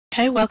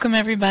Okay, welcome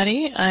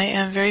everybody. I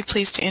am very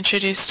pleased to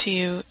introduce to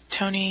you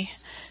Tony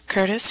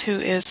Curtis, who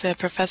is a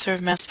professor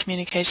of mass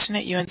communication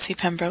at UNC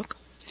Pembroke.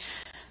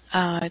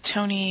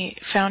 Tony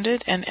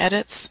founded and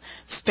edits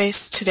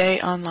Space Today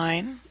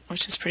Online,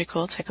 which is pretty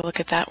cool. Take a look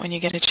at that when you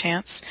get a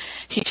chance.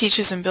 He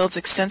teaches and builds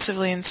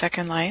extensively in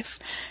Second Life,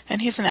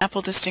 and he's an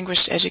Apple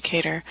Distinguished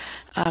Educator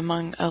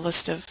among a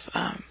list of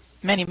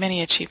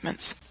many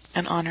achievements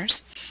and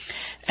honors.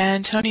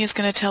 And Tony is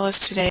going to tell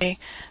us today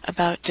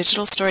about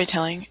digital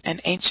storytelling,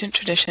 an ancient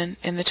tradition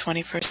in the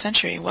 21st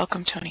century.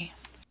 Welcome, Tony.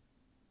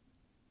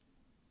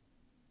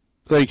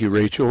 Thank you,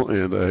 Rachel,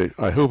 and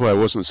I hope I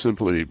wasn't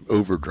simply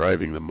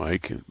overdriving the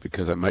mic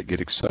because I might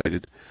get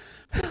excited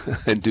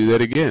and do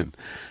that again.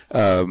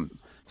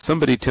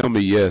 Somebody tell me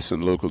yes in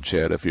local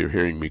chat if you're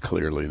hearing me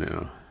clearly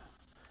now.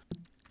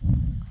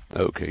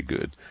 Okay,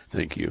 good.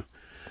 Thank you.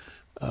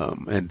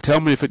 And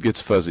tell me if it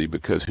gets fuzzy,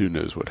 because who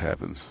knows what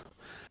happens.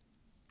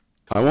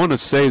 I want to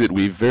say that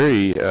we've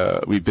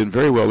been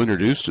very well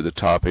introduced to the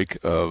topic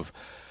of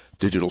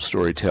digital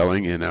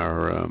storytelling in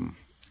our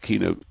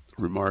keynote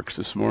remarks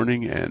this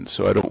morning, and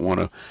so I don't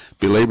want to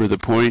belabor the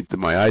point. That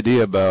my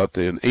idea about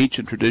an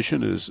ancient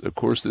tradition is, of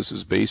course, this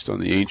is based on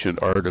the ancient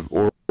art of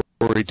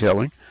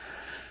storytelling,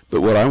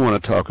 but what I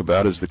want to talk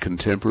about is the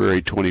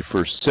contemporary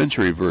 21st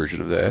century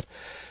version of that,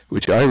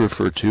 which I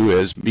refer to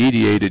as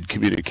mediated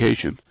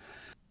communication.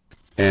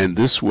 And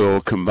this will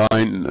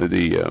combine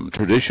the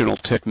traditional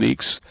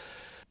techniques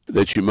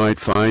that you might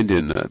find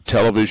in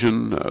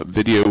television,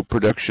 video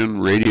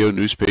production, radio,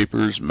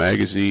 newspapers,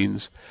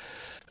 magazines,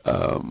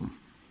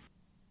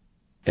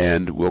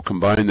 and we'll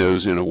combine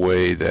those in a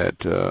way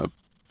that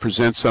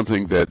presents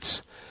something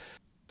that's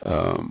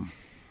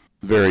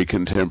very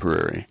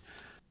contemporary.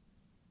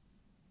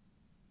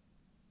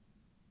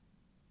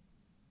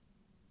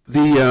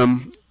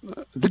 The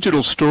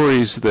digital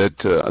stories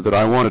that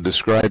I want to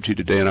describe to you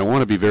today, and I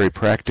want to be very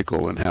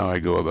practical in how I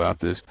go about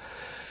this,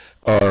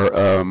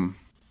 are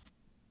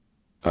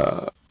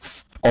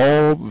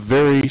all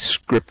very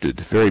scripted,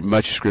 very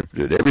much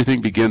scripted.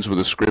 Everything begins with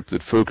a script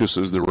that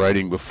focuses the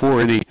writing before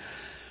any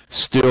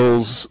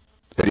stills,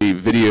 any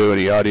video,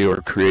 any audio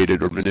are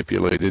created or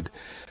manipulated.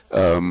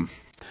 The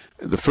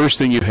first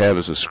thing you have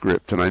is a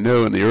script, and I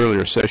know in the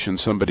earlier session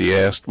somebody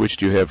asked which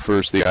do you have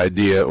first, the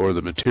idea or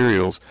the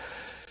materials.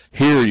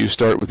 Here you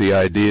start with the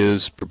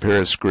ideas,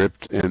 prepare a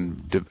script,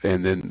 and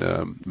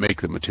then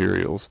make the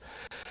materials.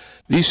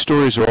 These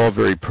stories are all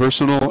very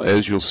personal,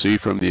 as you'll see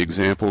from the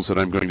examples that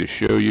I'm going to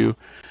show you.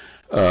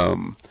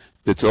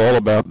 It's all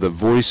about the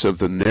voice of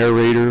the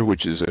narrator,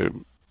 which is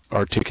an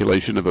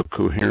articulation of a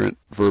coherent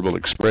verbal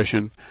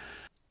expression.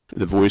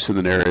 The voice of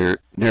the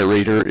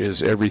narrator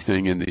is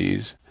everything in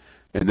these,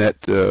 and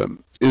that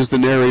is the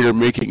narrator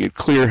making it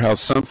clear how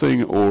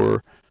something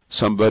or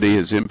somebody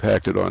has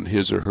impacted on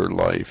his or her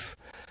life.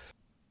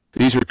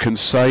 These are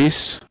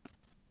concise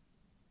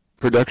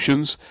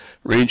productions,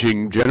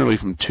 ranging generally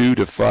from 2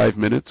 to 5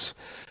 minutes.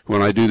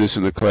 When I do this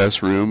in the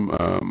classroom,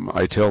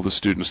 I tell the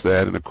students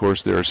that, and of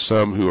course there are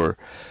some who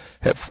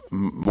have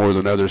more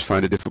than others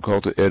find it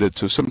difficult to edit,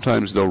 so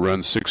sometimes they'll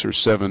run 6 or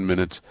 7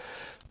 minutes,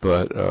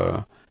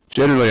 but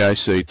generally I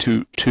say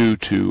 2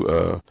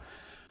 to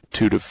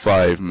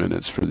 5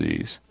 minutes for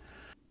these.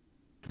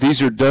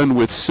 These are done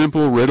with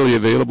simple, readily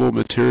available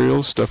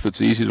materials, stuff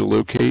that's easy to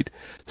locate: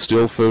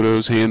 still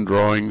photos, hand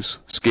drawings,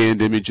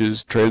 scanned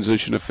images,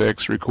 transition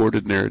effects,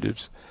 recorded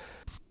narratives.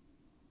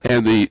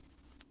 And the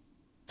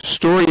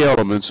story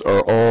elements are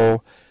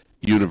all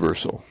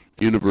universal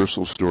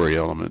story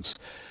elements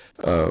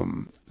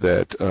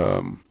that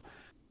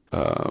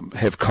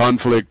have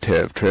conflict,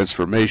 have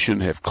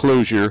transformation, have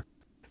closure,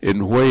 in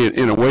a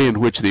way in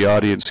which the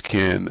audience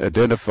can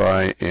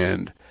identify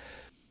and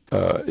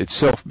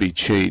itself be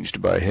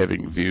changed by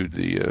having viewed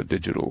the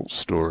digital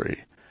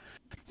story.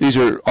 These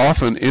are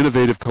often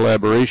innovative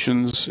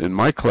collaborations. In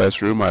my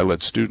classroom, I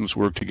let students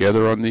work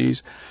together on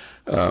these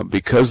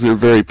because they're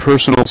very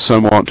personal.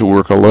 Some want to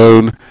work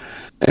alone,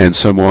 and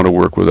some want to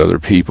work with other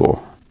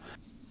people.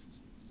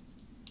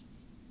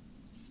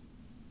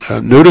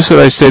 Notice that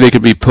I say they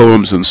can be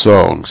poems and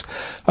songs.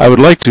 I would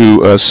like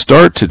to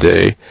start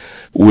today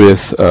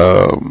with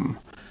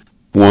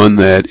one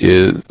that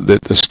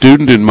a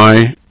student in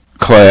my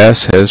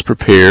class has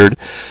prepared.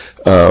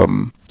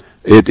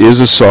 It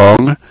is a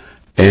song,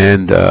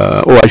 and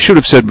I should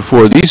have said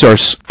before, these are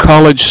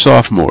college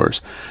sophomores.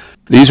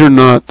 These are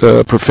not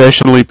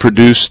professionally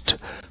produced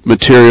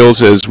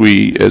materials as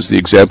the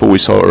example we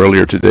saw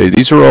earlier today.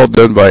 These are all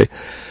done by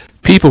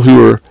people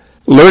who are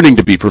learning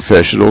to be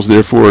professionals,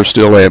 therefore are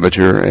still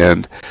amateur,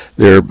 and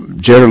they're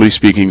generally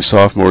speaking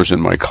sophomores in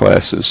my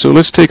classes. So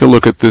let's take a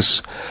look at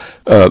this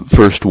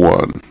first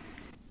one.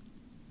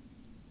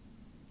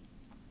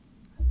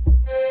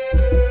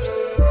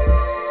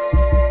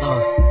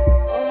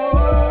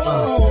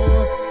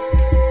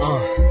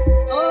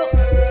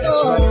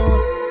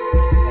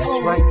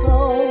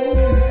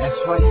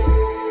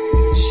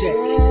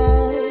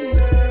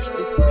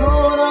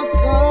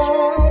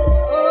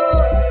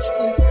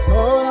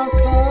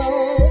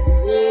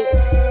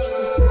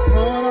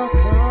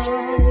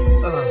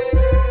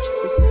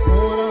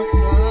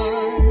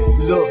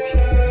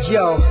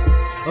 yo,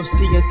 I'm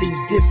seeing things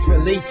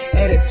differently,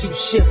 attitude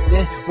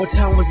shifting. One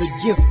time was a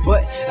gift,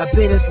 but I've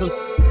been in some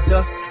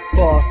thus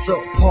far,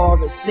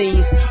 subpar it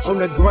seems. On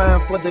the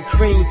grind for the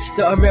cream,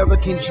 the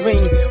American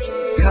dream.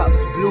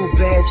 Cops blue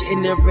badge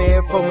in the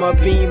red from my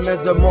beam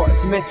as a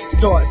marksman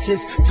starts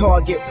his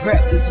target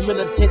practice.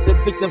 Militant, the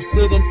victim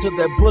stood until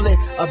the bullet,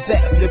 a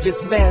backflip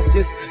is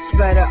masses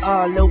splatter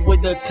all over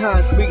the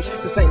concrete.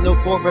 This ain't no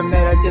foreign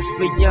matter, that's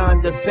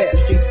beyond the back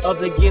streets of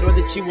the ghetto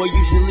that you will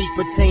usually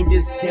pertain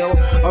this tale.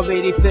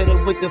 Already fed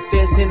up with the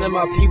feds sending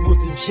my peoples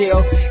to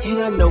jail,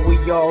 and I know we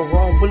all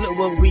wrong, but look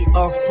where we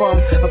are from,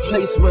 a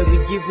place where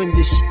we given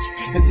this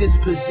shit in this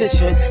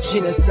position.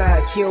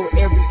 Genocide killed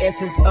every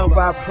essence of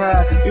our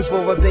pride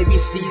before a baby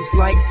sees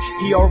light,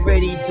 he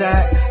already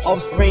died.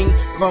 Offspring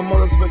from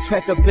mothers with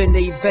crack up in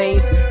their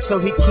veins, so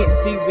he can't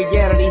see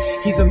reality,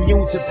 he's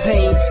immune to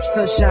pain.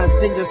 Sunshine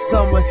in the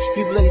summer,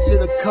 he relates to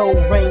the cold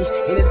rains,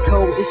 and it's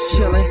cold, it's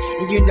chilling,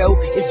 and you know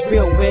it's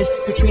real when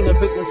Katrina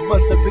victims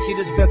bust the picture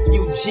as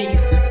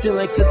refugees,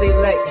 stealing cause they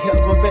lack help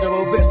from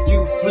federal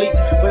rescue fleets.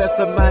 But that's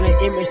a minor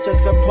image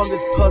just upon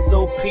this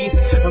puzzle piece,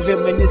 a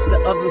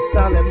reminiscent of the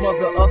silent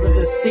mother of the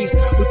deceased,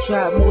 who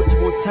tried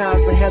multiple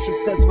times to have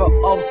successful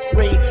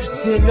offspring.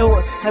 Dear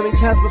Lord, how many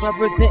times must I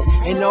present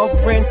an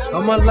offering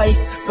of my life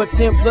for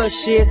 10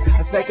 plus years?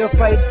 I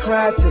sacrificed,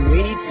 cried too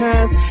many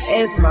times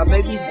as my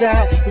babies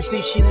died. You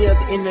see, she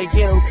lived in the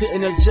ghetto,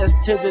 couldn't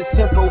adjust to the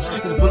tempo.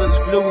 As bullets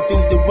flew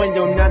through the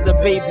window, now the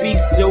babies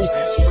do.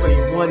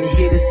 Straight one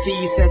hit to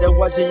see, had to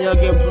watch a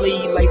youngin'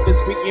 bleed. Life is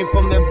screaming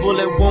from the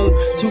bullet wound.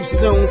 Too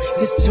soon,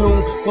 his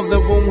tomb from the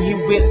room he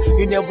went.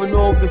 You never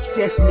know if it's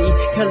destiny.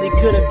 Hell, he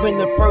could have been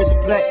the first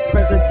black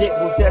president.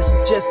 Well, that's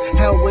just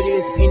how it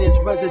is in his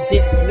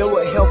residence.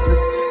 Lord help us,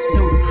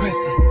 so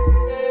depressing.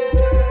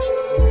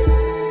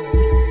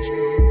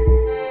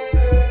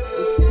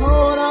 It's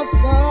cold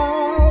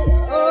outside,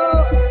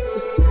 oh,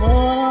 it's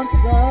cold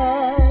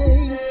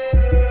outside.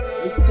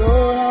 It's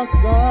cold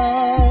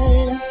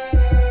outside.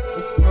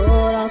 It's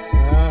cold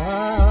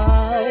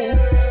outside.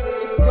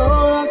 It's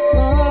cold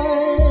outside.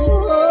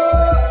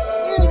 Oh,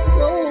 it's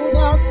cold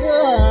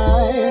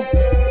outside.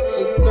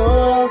 It's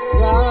cold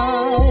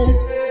outside.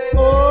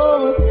 Oh,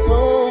 it's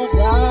cold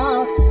outside.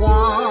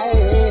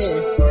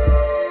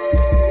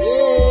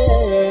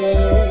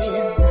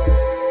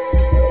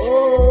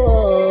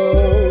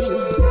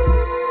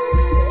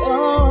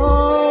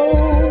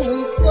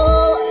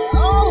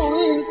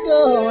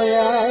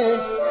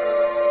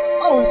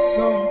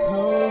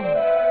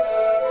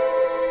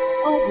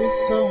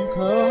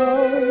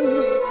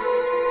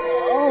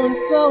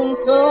 So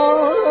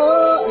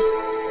cold,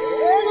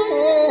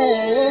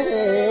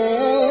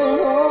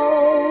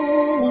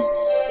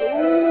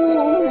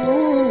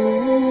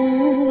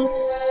 ooh,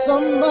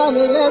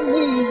 somebody let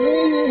me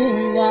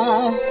in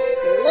now,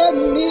 let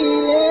me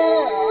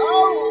in,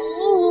 oh,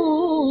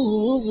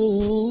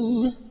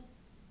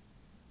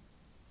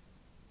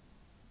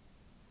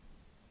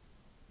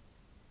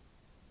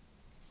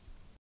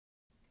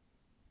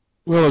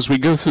 Well, as we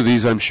go through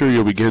these, I'm sure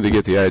you'll begin to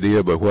get the idea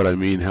about what I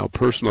mean, how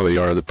personal they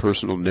are, the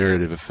personal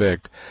narrative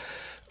effect.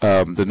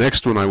 The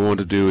next one I want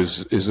to do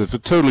is of a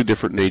totally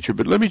different nature,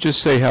 but let me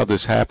just say how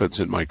this happens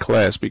in my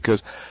class,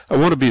 because I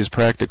want to be as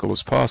practical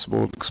as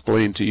possible and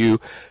explain to you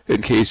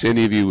in case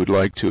any of you would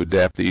like to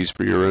adapt these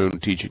for your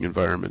own teaching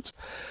environments.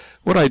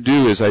 What I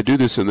do is I do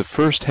this in the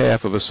first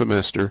half of a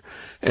semester,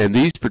 and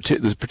this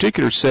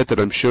particular set that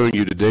I'm showing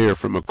you today are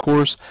from a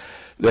course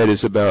that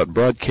is about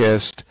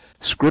broadcast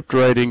script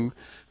writing,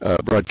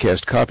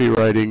 broadcast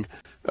copywriting,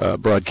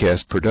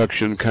 broadcast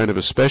production, kind of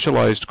a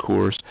specialized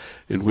course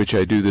in which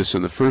I do this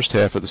in the first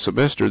half of the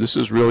semester. This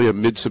is really a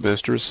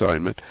mid-semester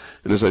assignment,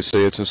 and as I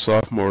say, it's a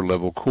sophomore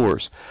level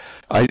course.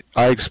 I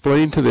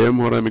explain to them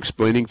what I'm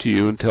explaining to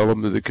you and tell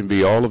them that it can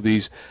be all of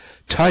these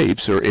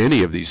types, or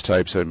any of these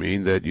types, I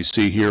mean, that you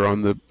see here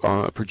on the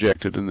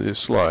projected in this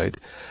slide.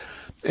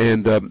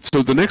 And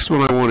so the next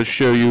one I want to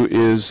show you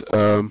is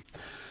a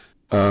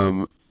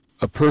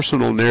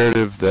personal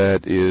narrative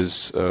that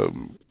is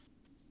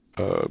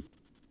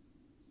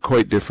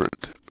quite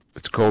different.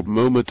 It's called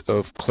Moment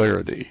of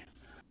Clarity.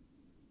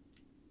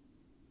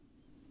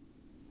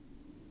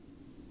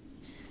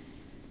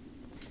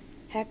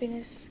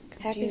 Happiness,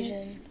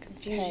 confusion,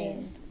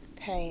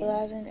 pain,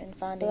 realizing and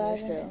finding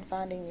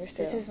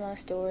yourself. This is my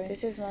story.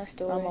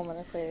 My moment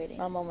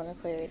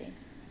of clarity.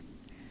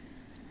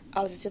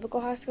 I was a typical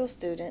high school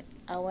student.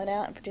 I went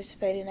out and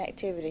participated in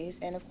activities,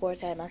 and of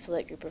course had my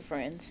select group of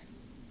friends.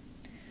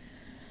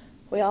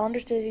 We all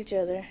understood each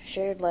other,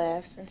 shared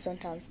laughs, and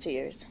sometimes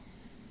tears.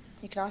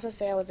 You can also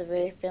say I was a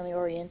very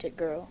family-oriented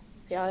girl.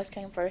 They always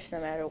came first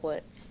no matter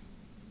what.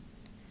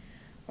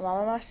 My mom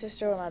and my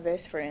sister were my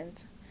best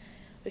friends.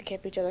 We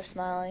kept each other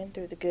smiling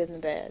through the good and the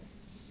bad.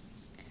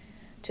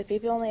 To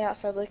people on the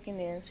outside looking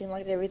in, it seemed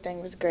like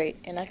everything was great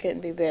and I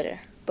couldn't be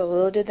better. But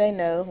little did they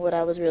know what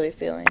I was really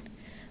feeling.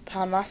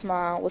 Behind my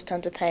smile was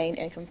tons of pain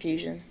and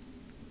confusion.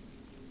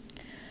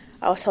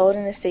 I was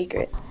holding a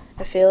secret,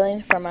 a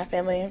feeling from my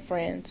family and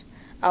friends.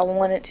 I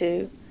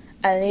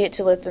needed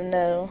to let them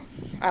know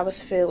I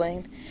was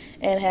feeling,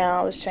 and how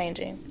I was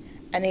changing.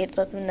 I needed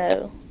to let them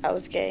know I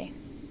was gay.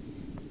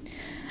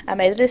 I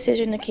made the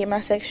decision to keep my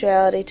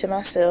sexuality to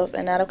myself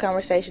and out of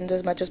conversations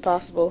as much as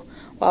possible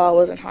while I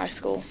was in high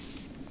school.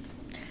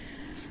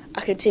 I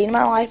continued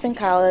my life in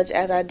college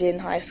as I did in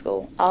high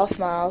school, all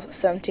smiles,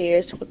 some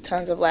tears, with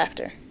tons of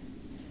laughter.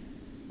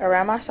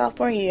 Around my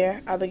sophomore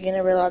year, I began to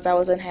realize I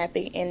was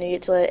unhappy and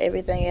needed to let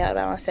everything out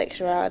about my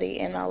sexuality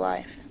in my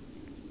life.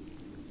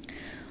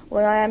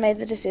 One night I made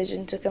the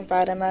decision to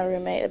confide in my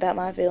roommate about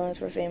my feelings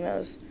for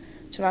females.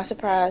 To my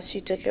surprise,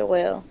 she took it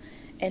well,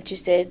 and she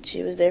said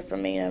she was there for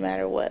me no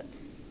matter what.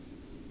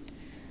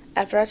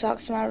 After I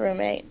talked to my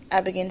roommate,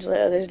 I began to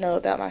let others know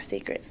about my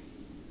secret.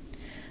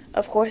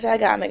 Of course, I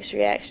got mixed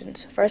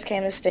reactions. First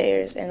came the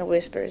stares and the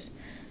whispers.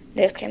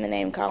 Next came the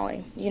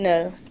name-calling. You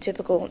know,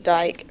 typical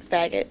dyke,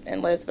 faggot,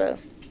 and lesbo.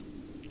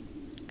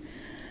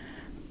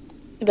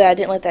 But I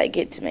didn't let that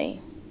get to me.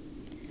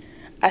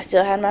 I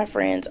still had my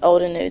friends,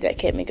 old and new, that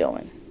kept me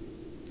going.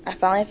 I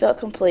finally felt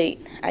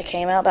complete. I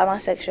came out about my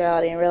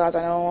sexuality and realized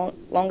I no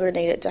longer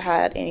needed to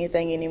hide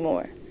anything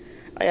anymore.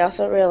 I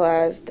also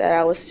realized that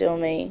I was still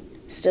me,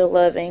 still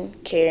loving,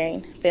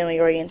 caring,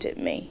 family-oriented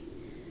me.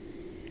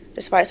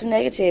 Despite some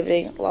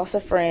negativity, loss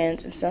of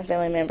friends, and some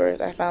family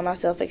members, I found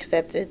myself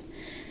accepted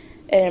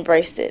and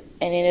embraced it,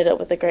 and ended up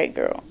with a great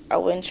girl. I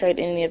wouldn't trade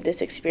any of this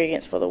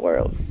experience for the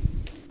world.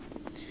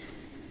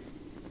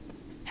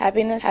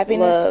 Happiness,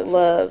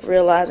 love,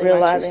 realizing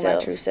my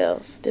true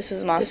self. This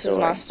is my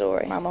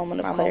story, my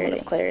moment of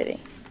clarity.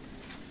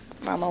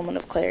 My moment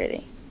of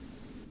clarity.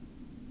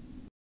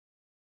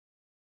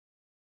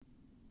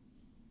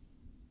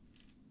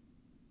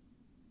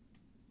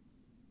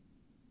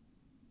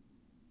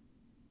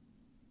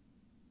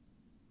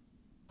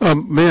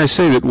 May I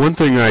say that one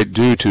thing I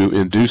do to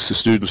induce the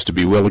students to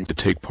be willing to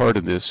take part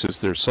in this, since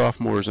they're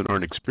sophomores and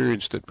aren't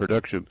experienced at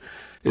production,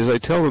 is I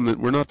tell them that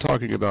we're not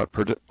talking about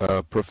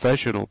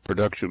professional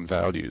production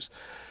values.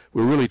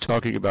 We're really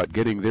talking about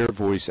getting their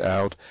voice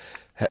out,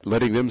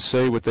 letting them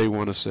say what they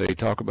want to say,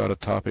 talk about a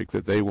topic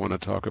that they want to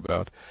talk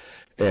about,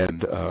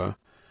 and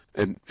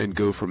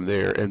go from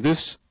there. And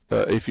this,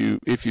 if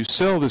you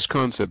sell this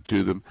concept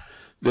to them,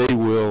 they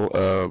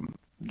will,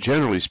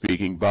 generally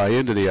speaking, buy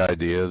into the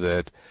idea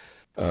that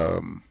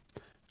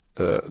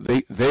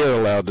they are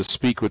allowed to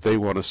speak what they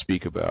want to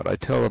speak about. I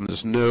tell them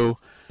there's no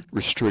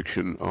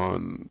restriction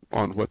on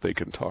what they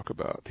can talk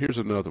about. Here's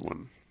another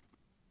one.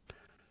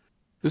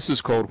 This is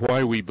called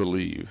Why We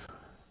Believe.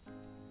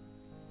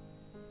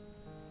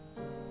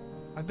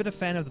 I've been a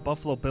fan of the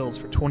Buffalo Bills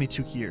for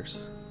 22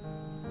 years.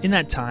 In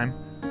that time,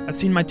 I've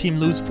seen my team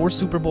lose 4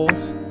 Super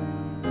Bowls,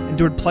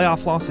 endured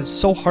playoff losses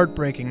so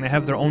heartbreaking they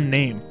have their own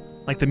name,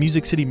 like the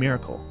Music City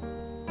Miracle.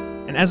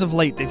 And as of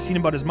late, they've seen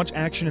about as much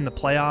action in the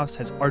playoffs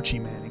as Archie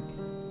Manning.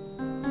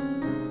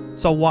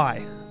 So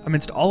why,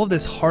 amidst all of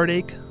this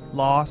heartache,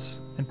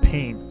 loss, and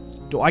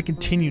pain, do I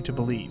continue to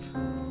believe?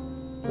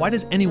 Why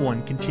does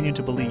anyone continue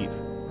to believe,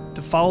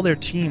 to follow their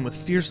team with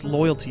fierce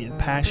loyalty and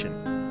passion,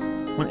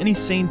 when any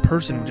sane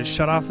person would just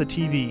shut off the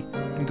TV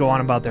and go on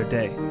about their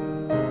day?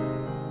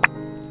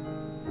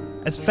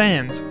 As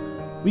fans,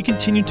 we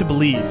continue to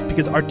believe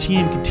because our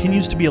team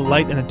continues to be a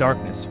light in the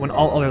darkness when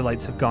all other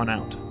lights have gone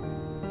out.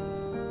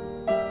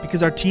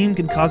 Because our team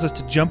can cause us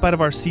to jump out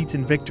of our seats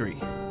in victory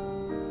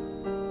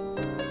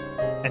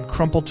and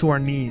crumple to our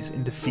knees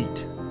in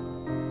defeat.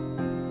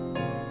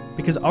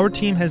 Because our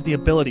team has the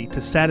ability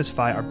to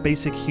satisfy our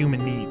basic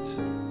human needs.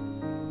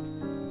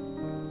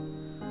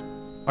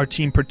 Our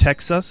team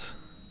protects us,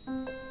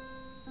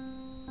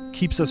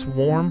 keeps us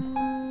warm,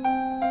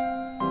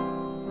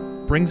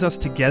 brings us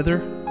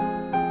together,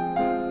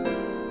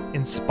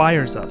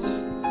 inspires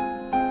us,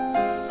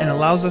 and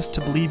allows us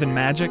to believe in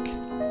magic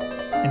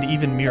and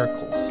even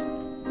miracles.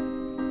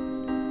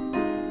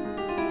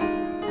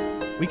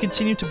 We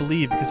continue to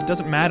believe because it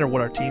doesn't matter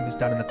what our team has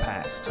done in the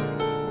past.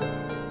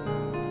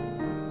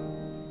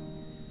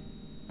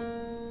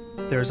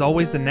 There is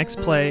always the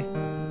next play,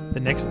 the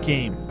next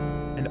game,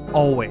 and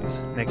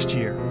always next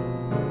year.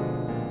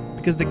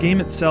 Because the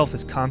game itself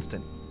is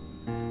constant.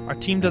 Our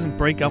team doesn't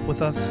break up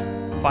with us,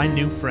 find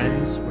new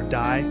friends, or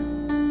die.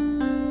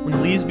 When the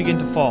leaves begin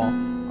to fall,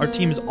 our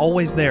team is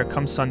always there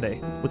come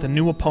Sunday with a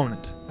new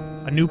opponent,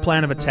 a new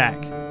plan of attack,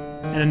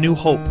 and a new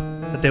hope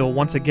that they will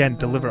once again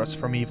deliver us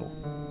from evil.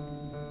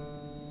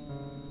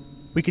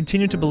 We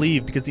continue to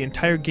believe because the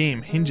entire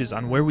game hinges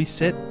on where we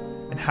sit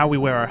and how we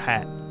wear our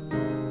hat.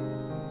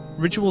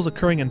 Rituals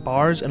occurring in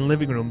bars and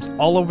living rooms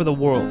all over the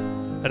world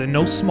that in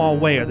no small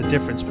way are the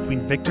difference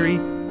between victory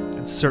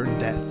and certain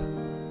death.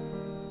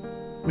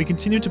 We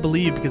continue to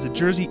believe because a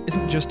jersey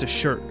isn't just a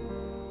shirt,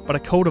 but a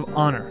code of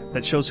honor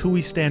that shows who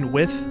we stand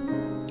with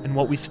and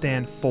what we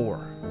stand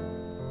for.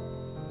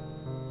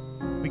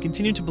 We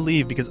continue to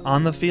believe because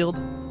on the field,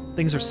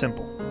 things are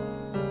simple.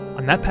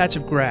 On that patch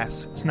of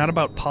grass, it's not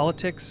about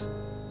politics,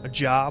 a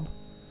job,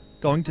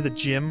 going to the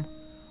gym,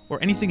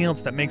 or anything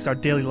else that makes our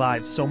daily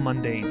lives so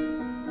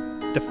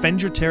mundane.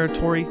 Defend your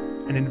territory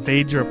and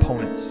invade your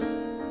opponents.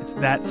 It's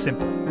that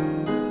simple.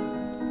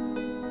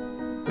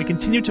 We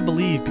continue to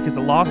believe because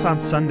a loss on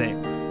Sunday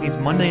means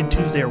Monday and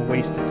Tuesday are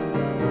wasted,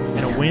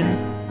 and a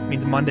win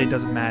means Monday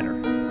doesn't matter.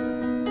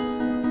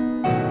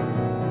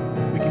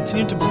 We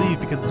continue to believe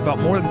because it's about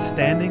more than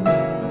standings,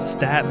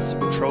 stats,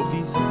 or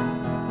trophies.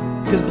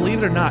 Because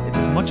believe it or not, it's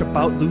as much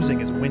about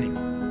losing as winning.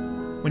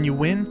 When you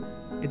win,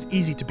 it's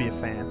easy to be a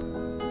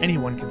fan.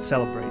 Anyone can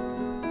celebrate.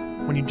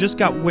 When you just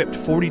got whipped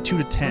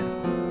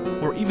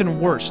 42-10, or even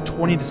worse,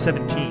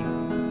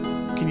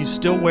 20-17, can you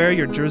still wear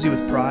your jersey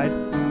with pride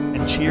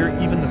and cheer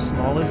even the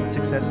smallest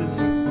successes?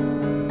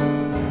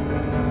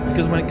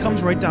 Because when it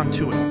comes right down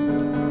to it,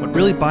 what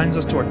really binds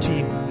us to our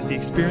team is the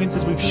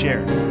experiences we've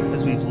shared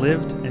as we've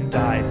lived and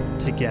died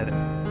together.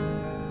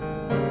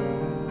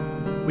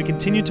 We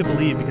continue to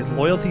believe because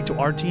loyalty to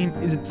our team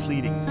isn't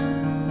fleeting.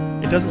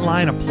 It doesn't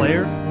lie in a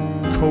player,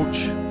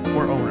 coach,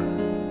 or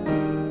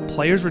owner.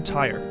 Players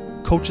retire,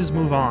 coaches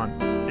move on,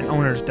 and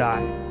owners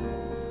die.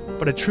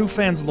 But a true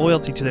fan's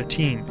loyalty to their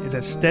team is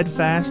as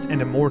steadfast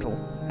and immortal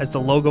as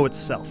the logo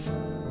itself.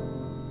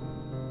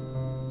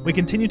 We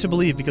continue to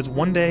believe because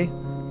one day,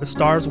 the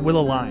stars will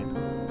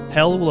align,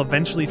 hell will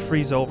eventually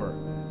freeze over,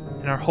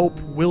 and our hope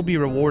will be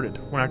rewarded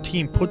when our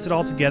team puts it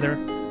all together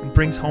and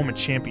brings home a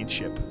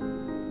championship.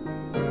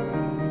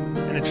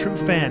 And a true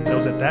fan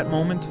knows at that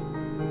moment,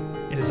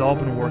 it has all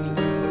been worth it.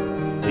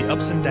 The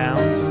ups and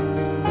downs,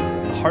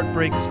 the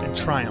heartbreaks and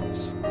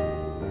triumphs,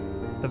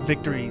 the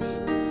victories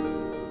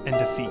and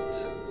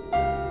defeats.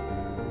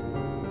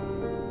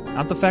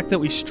 Not the fact that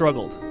we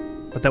struggled,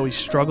 but that we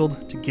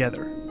struggled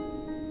together.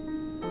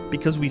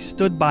 Because we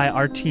stood by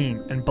our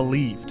team and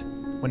believed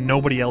when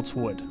nobody else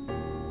would.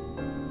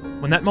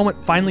 When that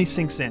moment finally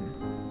sinks in,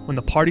 when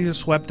the parties are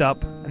swept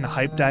up and the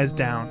hype dies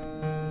down,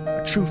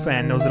 a true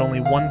fan knows that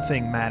only one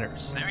thing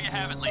matters. There you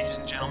have it, ladies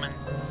and gentlemen.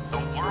 The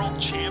world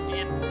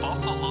champion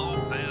Buffalo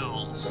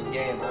Bills. Good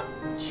game, huh?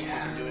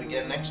 Yeah. Can we do it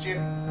again next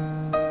year?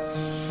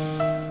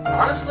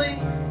 Honestly,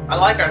 I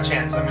like our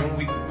chance. I mean,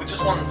 we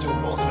just won the Super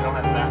Bowl, so we don't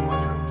have that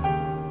much room.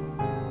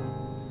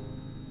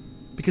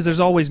 Because there's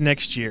always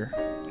next year,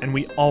 and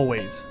we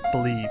always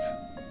believe.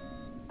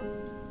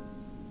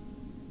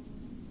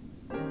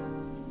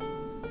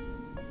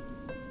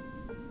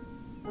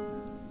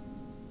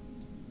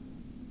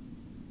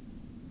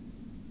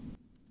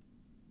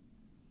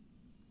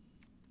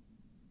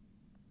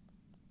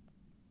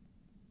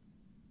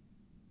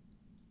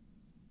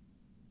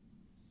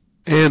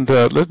 And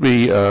let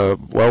me,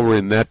 while we're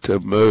in that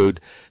mode,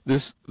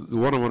 the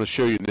one I want to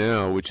show you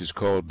now, which is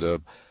called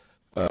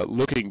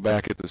Looking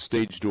Back at the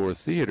Stage Door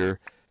Theater,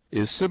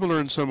 is similar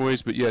in some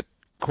ways, but yet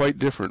quite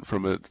different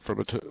from a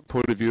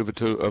point of view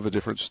of a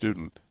different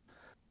student.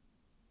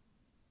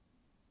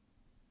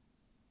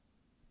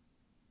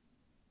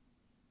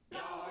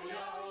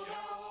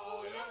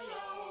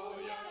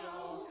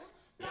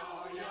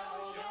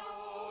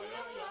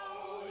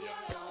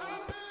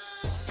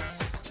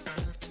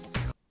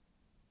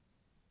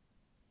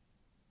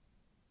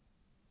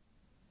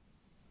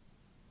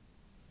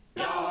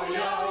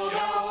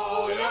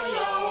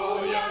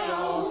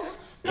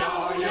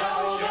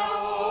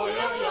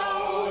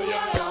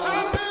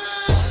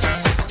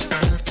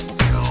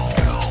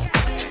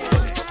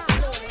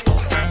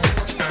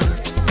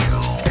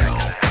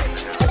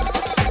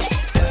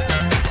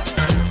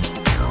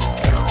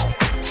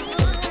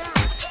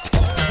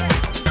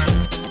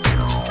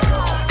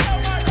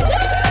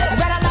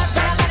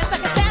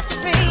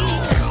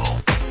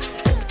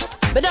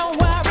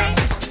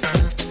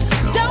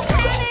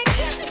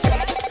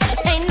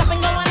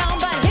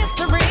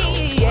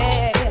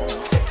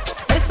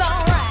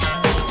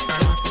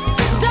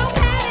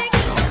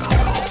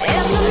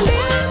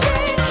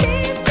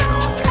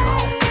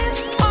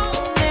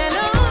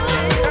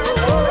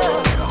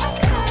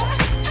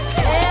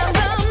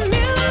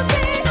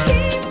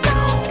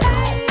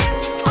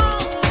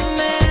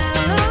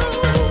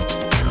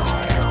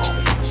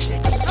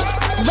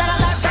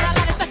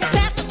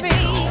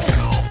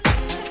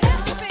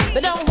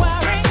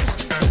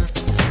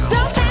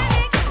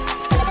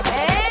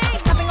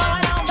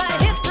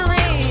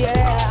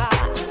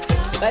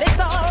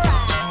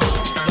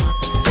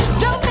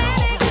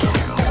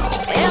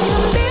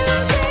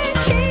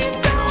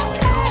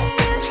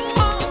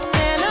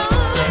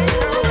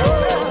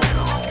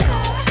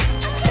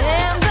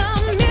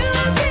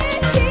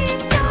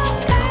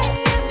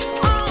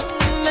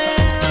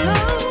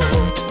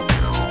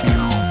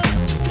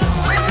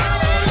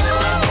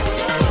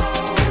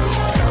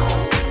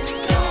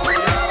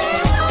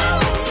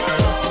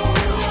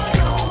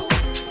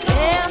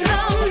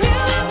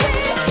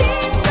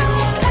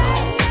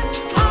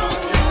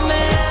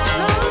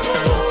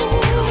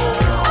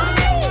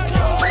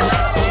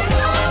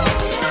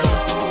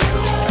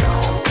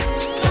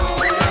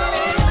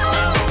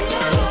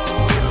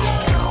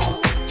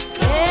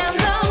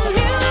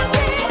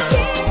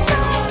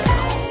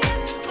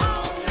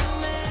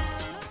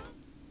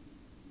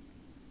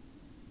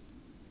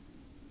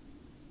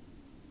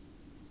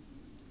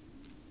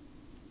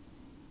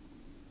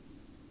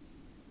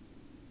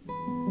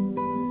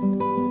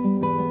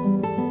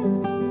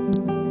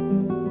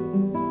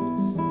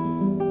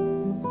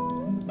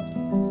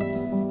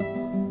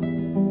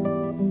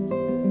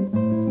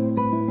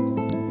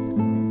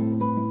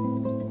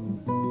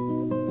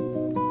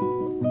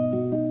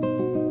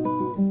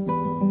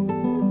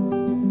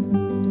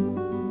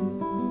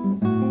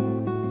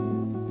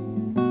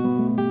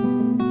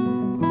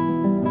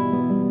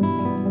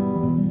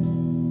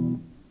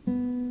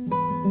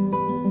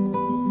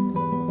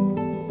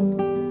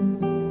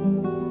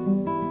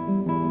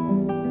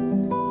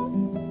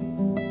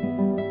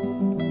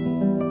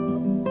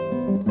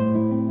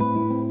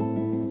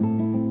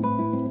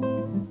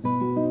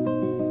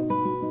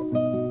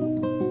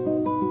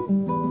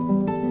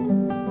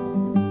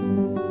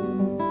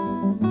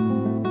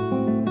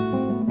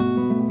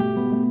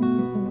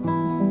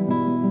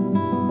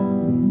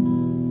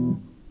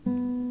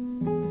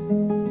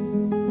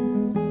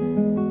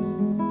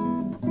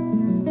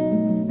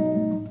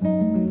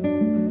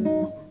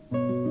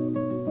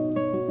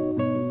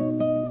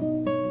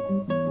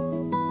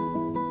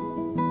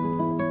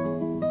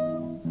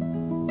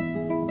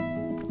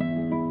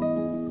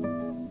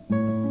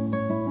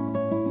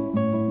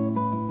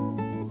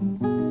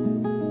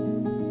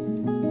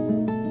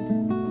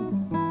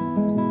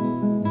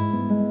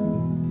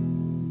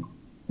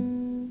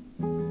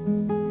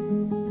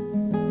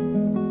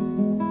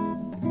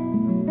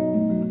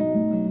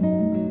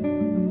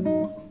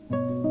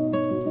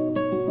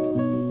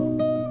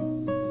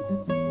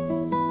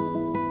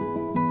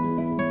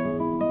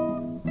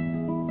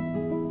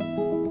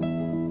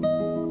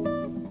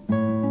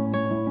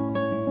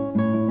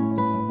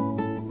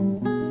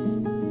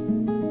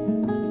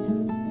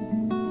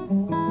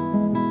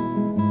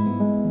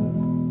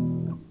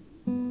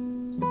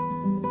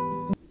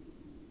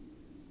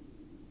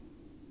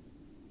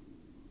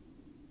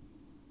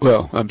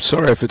 Well, I'm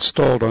sorry if it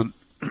stalled on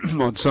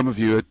on some of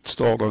you. It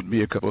stalled on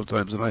me a couple of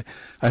times, and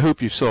I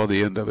hope you saw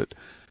the end of it.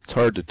 It's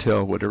hard to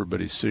tell what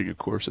everybody's seeing, of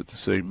course, at the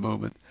same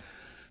moment.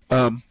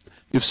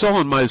 You saw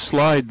on my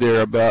slide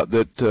there about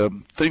that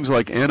things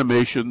like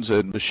animations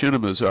and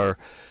machinimas are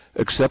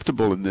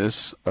acceptable in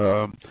this,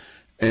 and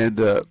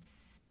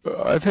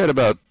I've had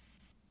about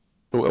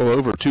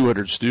over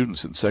 200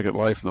 students in Second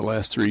Life in the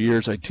last 3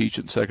 years. I teach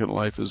in Second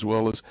Life as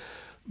well as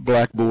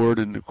Blackboard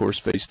and, of course,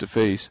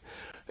 face-to-face.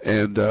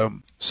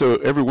 And so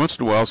every once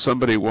in a while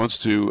somebody wants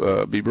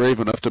to be brave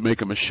enough to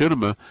make a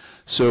machinima.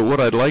 So what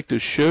I'd like to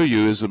show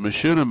you is a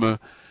machinima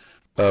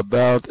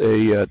about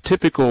a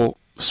typical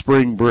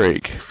spring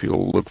break, if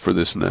you'll look for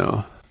this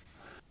now.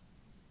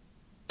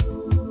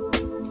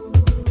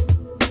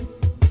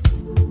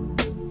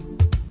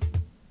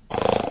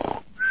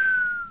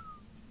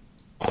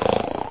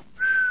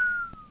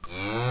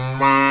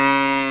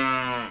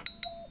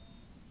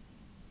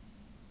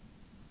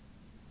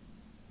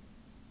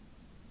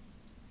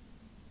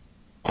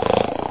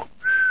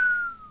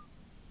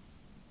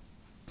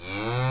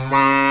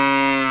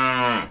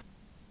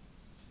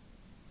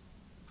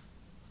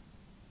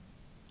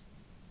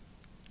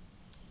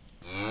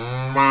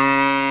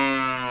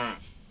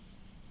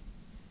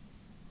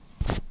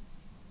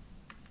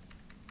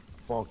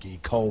 Funky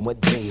cold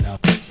Medina.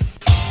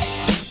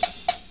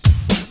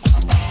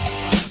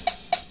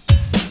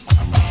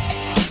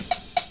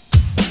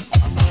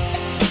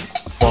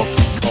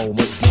 Funky cold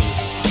Medina.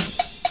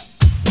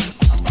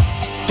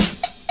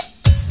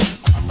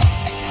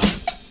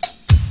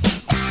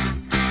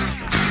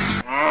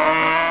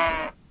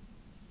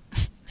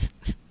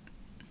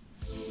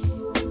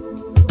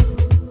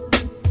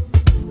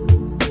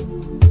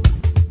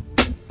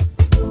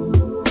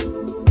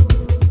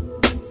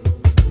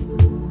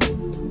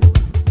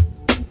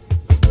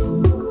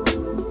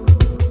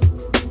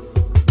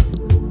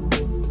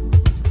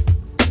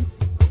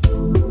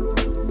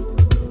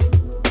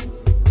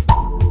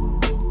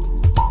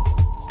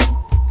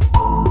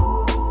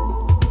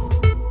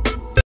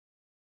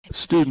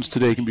 Students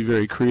today can be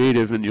very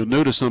creative, and you'll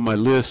notice on my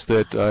list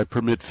that I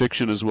permit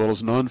fiction as well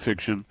as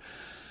nonfiction.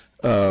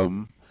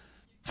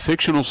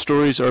 Fictional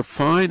stories are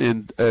fine,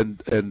 and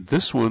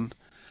this one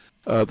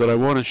that I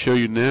want to show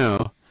you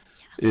now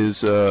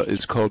is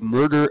called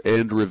Murder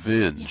and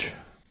Revenge.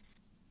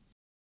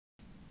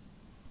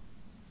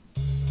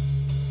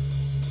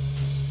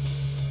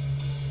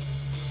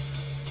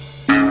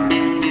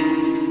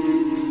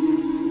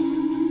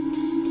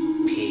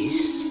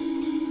 Peace.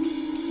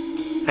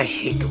 I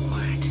hate the word.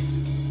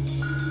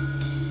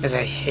 As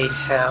I hate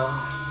hell,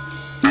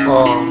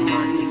 all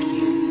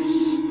Montagues.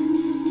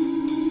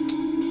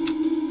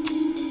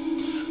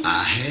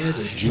 I had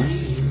a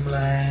dream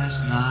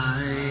last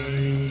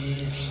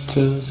night,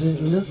 'cause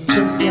it looked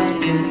just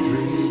like a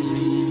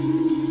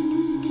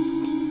dream.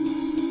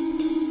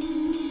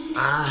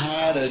 I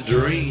had a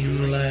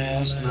dream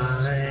last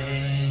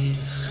night,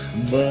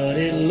 but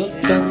it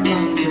looked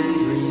unlike a dream.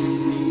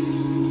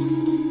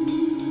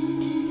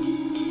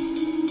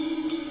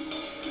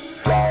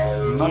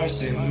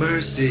 Mercy,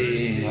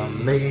 mercy,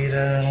 I'm made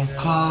out of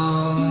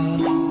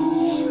cloth.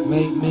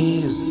 Make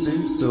me a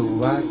suit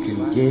so I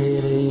can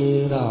get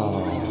it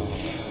off.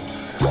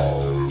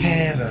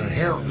 Heaven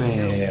help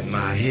me,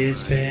 my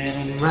head's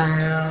spinning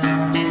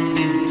round.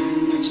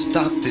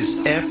 Stop this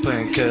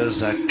airplane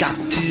 'cause I got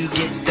to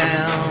get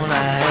down.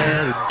 I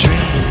had a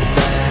dream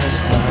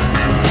last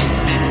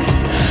night,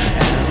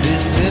 and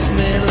it fit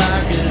me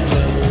like a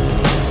glove.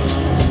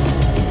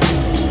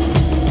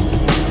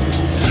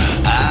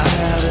 I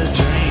had a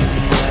dream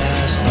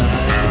last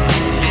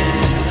night,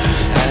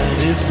 and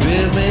it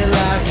fit me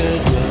like a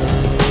glove.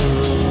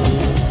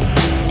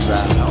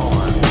 Right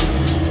on.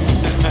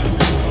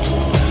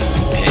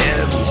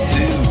 Heavens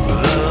to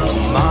the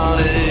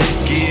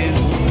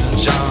Montagues,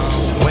 John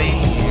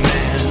Wayne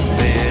and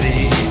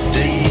Betty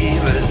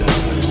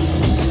Davis,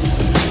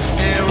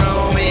 and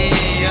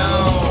Romeo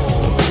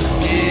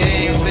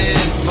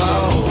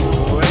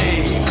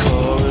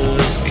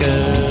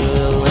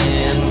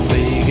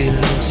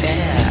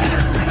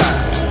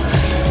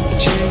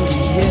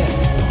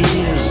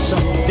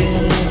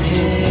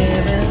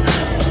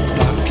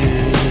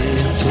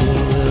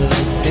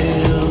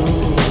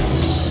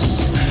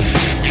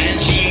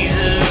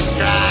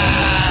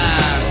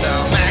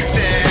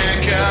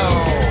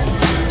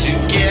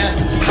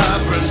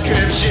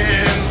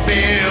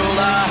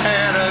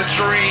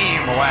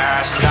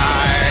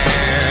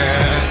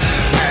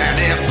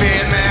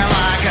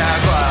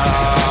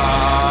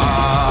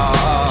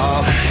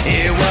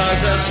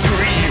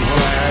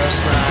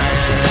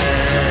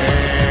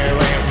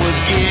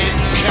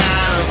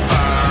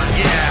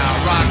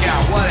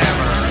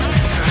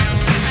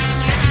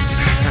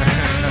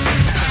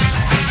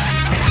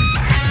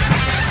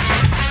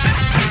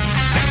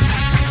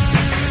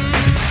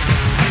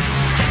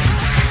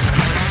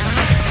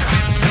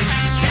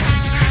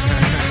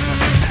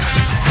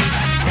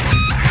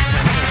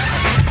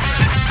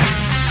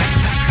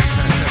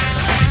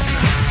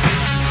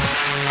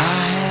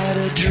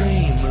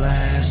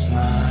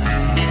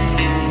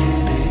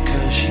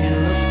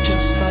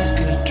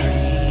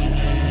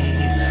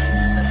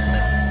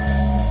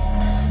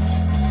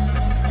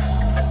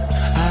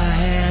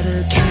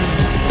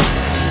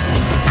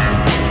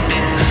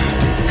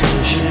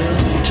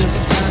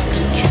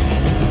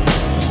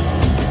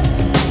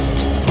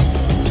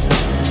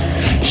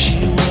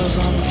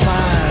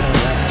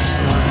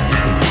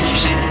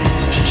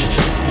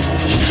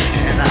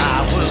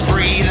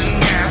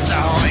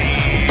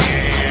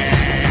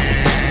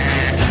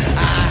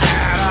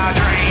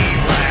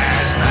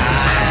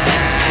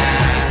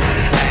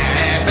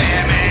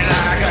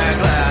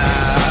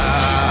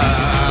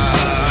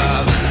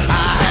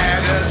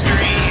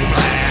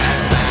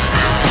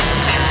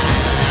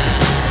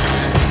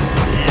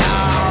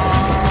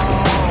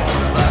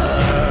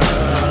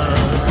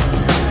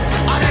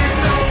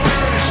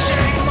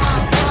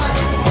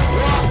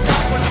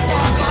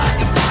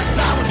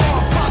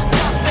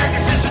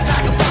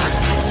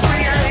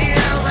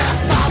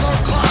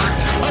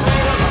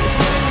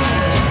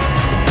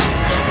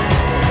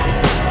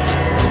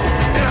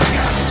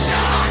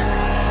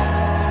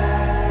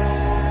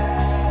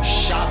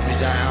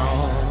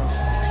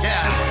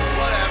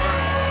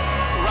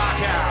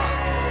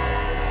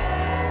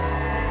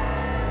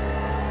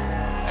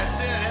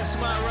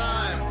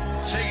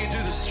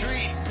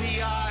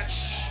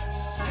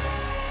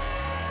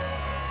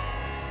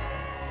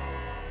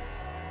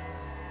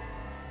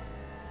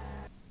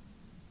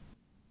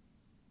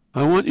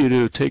I want you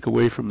to take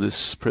away from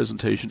this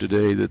presentation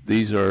today that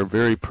these are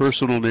very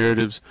personal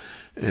narratives,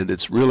 and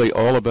it's really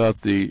all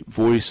about the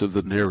voice of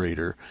the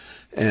narrator.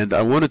 And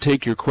I want to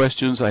take your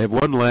questions. I have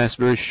one last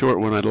very short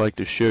one I'd like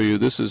to show you.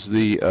 This is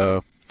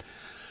the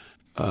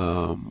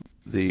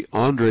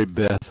Andre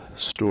Beth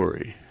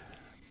story.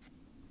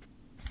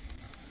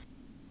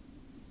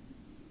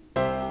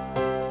 The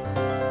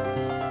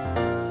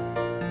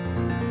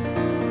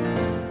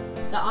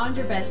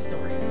Andre Beth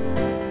story.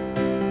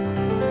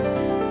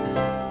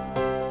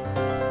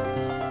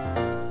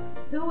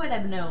 Who would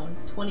have known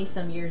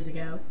 20-some years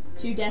ago,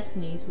 two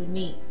destinies would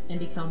meet and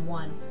become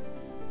one?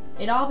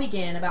 It all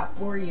began about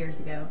 4 years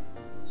ago.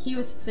 He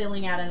was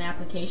filling out an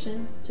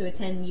application to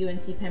attend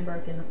UNC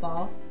Pembroke in the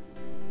fall,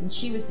 and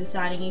she was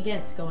deciding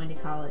against going to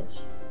college.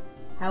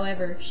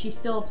 However, she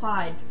still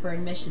applied for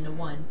admission to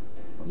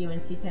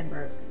UNC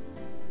Pembroke.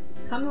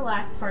 Come the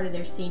last part of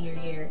their senior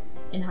year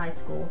in high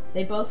school,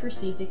 they both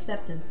received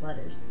acceptance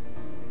letters,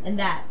 and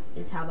that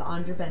is how the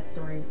Andre Beth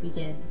story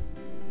begins.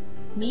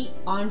 Meet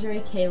Andre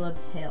Caleb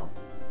Hale,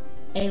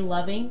 a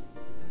loving,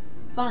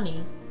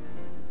 funny,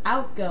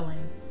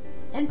 outgoing,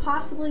 and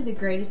possibly the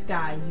greatest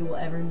guy you will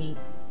ever meet.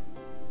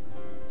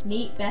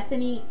 Meet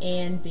Bethany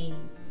Ann Bean,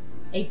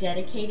 a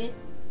dedicated,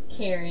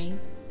 caring,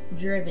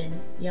 driven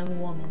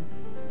young woman.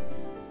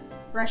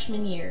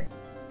 Freshman year,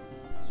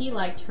 he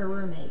liked her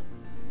roommate.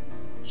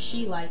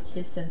 She liked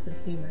his sense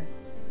of humor,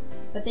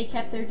 but they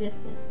kept their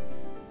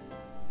distance.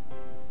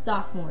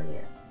 Sophomore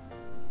year,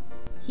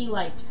 he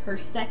liked her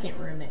second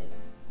roommate.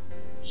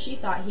 She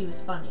thought he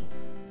was funny.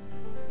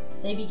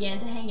 They began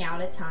to hang out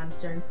at times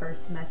during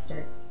first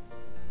semester.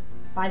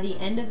 By the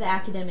end of the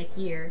academic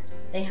year,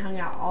 they hung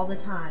out all the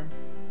time,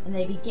 and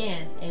they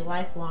began a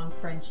lifelong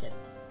friendship.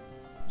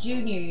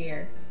 Junior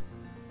year,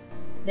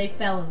 they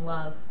fell in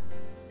love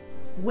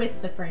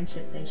with the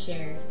friendship they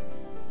shared.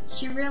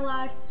 She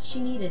realized she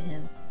needed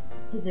him,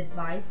 his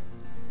advice,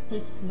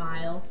 his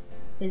smile,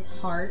 his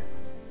heart.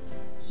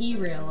 He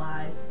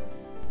realized,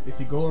 if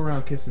you go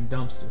around kissing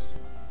dumpsters,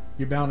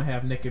 you're bound to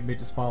have naked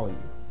bitches follow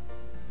you.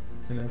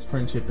 And that's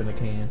friendship in a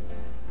can.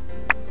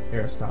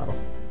 Aristotle.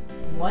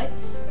 What?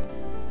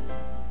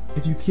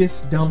 If you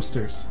kiss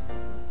dumpsters,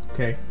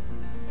 okay,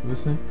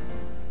 listen,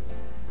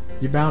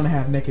 you're bound to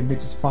have naked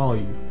bitches follow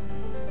you.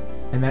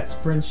 And that's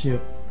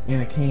friendship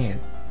in a can.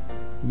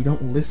 You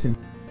don't listen.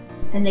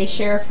 And they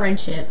share a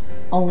friendship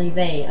only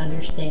they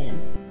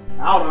understand.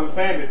 I don't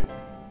understand it.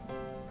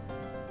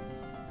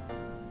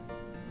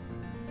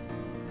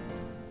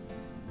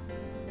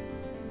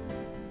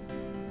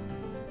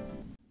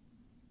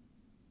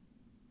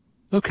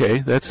 Okay,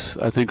 that's,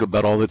 I think,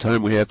 about all the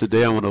time we have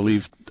today. I want to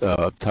leave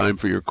time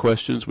for your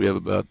questions. We have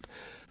about,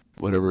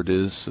 whatever it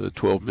is,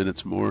 12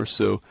 minutes more.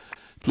 So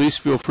please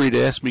feel free to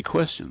ask me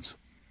questions.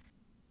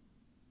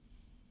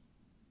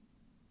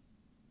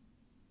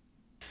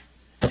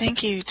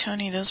 Thank you,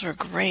 Tony. Those were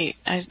great.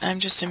 I'm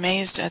just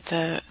amazed at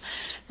the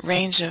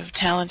range of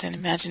talent and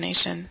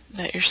imagination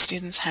that your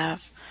students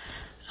have.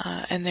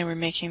 And they were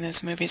making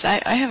those movies.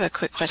 I have a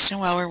quick question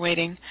while we're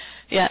waiting.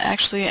 Yeah,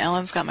 actually,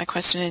 Alan's got my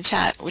question in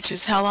chat, which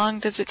is how long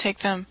does it take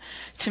them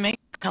to make?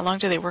 How long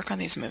do they work on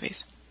these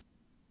movies?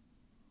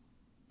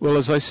 Well,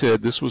 as I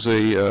said, this was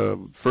a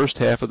first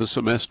half of the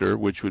semester,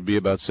 which would be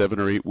about 7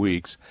 or 8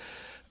 weeks.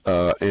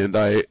 And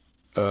I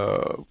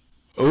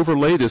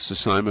overlay this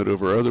assignment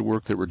over other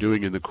work that we're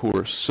doing in the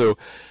course. So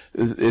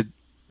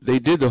they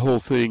did the whole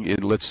thing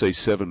in, let's say,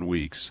 7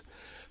 weeks.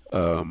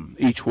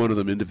 Each one of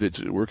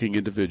them working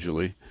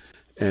individually,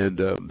 and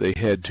they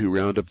had to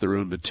round up their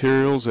own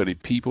materials, any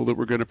people that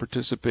were going to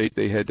participate.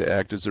 They had to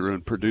act as their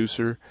own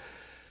producer,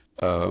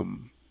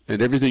 and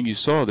everything you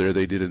saw there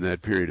they did in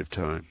that period of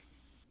time.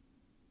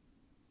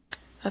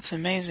 That's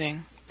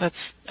amazing.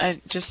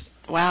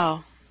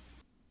 Wow.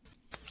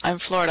 I'm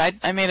floored.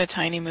 I made a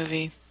tiny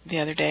movie the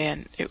other day,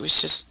 and it was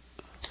just,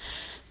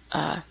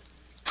 I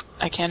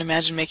can't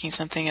imagine making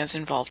something as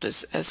involved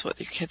as what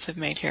your kids have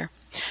made here.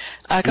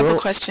 A couple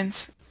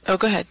questions. Oh,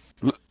 go ahead.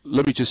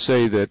 Let me just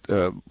say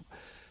that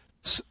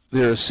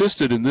they're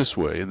assisted in this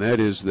way, and that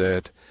is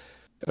that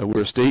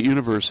we're a state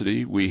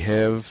university. We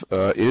have,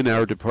 in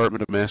our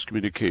Department of Mass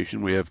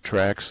Communication, we have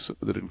tracks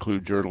that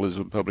include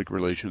journalism, public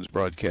relations,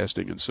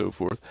 broadcasting, and so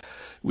forth.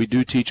 We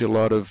do teach a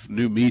lot of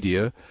new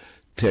media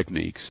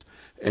techniques,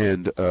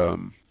 and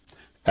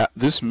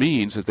this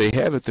means that they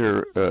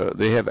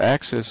have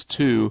access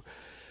to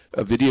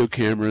video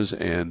cameras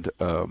and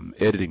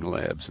editing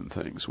labs and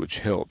things, which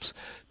helps.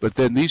 But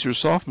then these are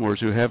sophomores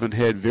who haven't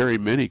had very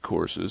many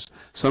courses.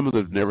 Some of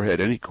them have never had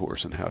any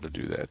course on how to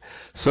do that.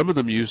 Some of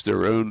them use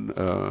their own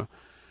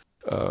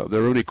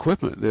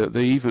equipment.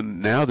 They even,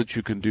 now that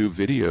you can do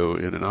video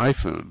in an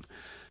iPhone,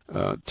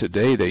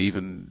 today they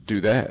even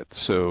do that.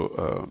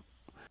 So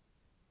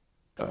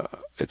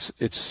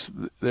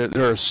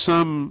there are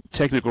some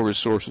technical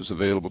resources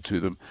available to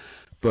them,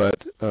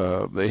 but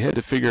they had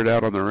to figure it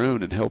out on their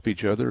own and help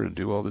each other and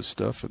do all this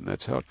stuff, and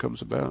that's how it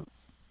comes about.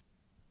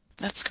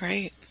 That's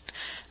great.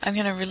 I'm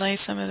going to relay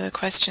some of the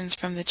questions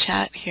from the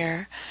chat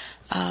here.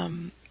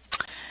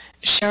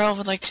 Cheryl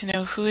would like to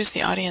know, who is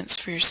the audience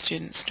for your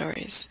student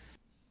stories?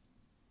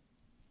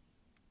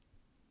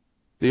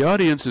 The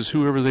audience is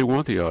whoever they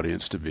want the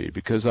audience to be,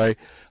 because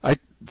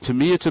to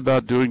me it's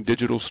about doing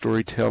digital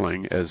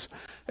storytelling as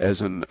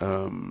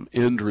an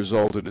end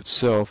result in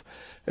itself,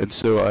 and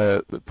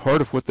so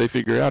part of what they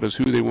figure out is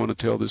who they want to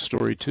tell this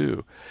story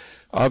to.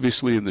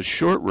 Obviously, in the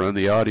short run,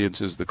 the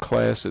audience is the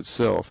class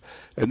itself,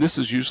 and this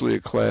is usually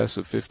a class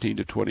of 15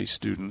 to 20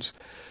 students,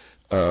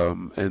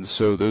 and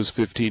so those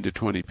 15 to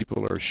 20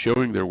 people are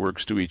showing their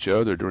works to each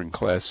other during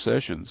class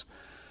sessions.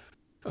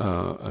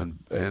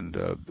 And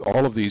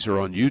all of these are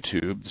on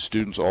YouTube. The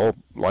students all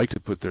like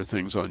to put their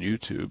things on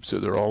YouTube, so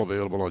they're all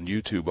available on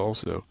YouTube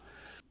also.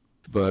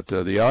 But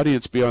the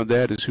audience beyond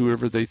that is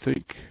whoever they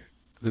think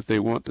that they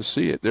want to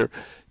see it. They're,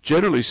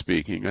 generally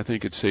speaking, I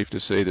think it's safe to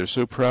say they're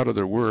so proud of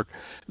their work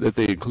that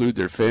they include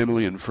their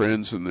family and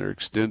friends and their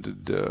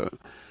extended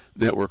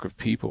network of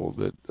people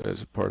that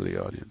as a part of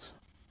the audience.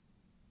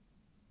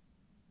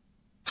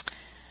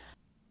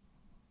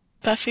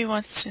 Buffy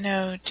wants to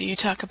know, do you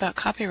talk about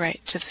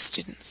copyright to the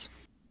students?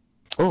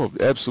 Oh,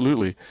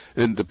 absolutely.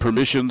 And the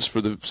permissions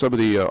for some of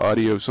the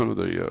audio, some of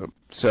the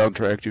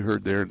soundtrack you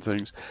heard there and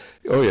things.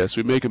 Oh, yes,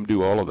 we make them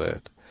do all of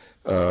that.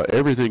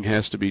 Everything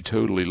has to be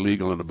totally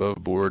legal and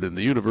above board. And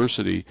the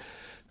university,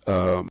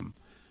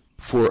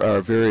 for our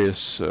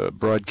various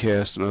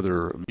broadcast and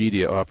other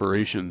media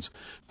operations,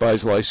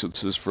 buys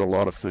licenses for a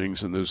lot of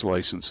things, and those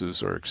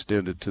licenses are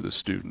extended to the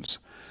students.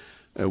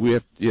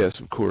 Yes,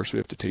 of course, we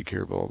have to take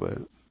care of all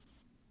that.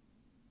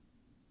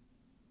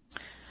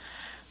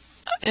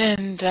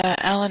 And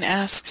Alan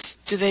asks,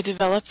 do they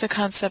develop the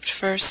concept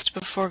first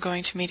before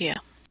going to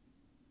media?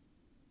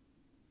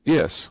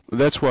 Yes,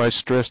 that's why I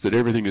stress that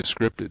everything is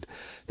scripted.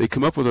 They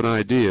come up with an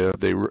idea,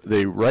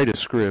 they write a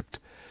script,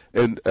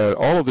 and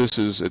all of this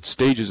is at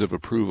stages of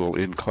approval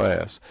in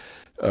class,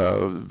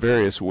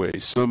 various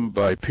ways. Some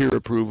by peer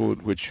approval, in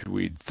which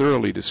we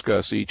thoroughly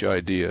discuss each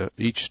idea.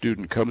 Each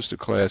student comes to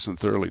class and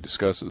thoroughly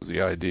discusses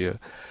the idea,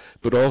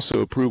 but also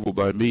approval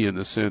by me in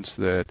the sense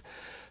that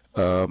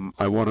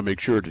I want to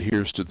make sure it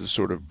adheres to the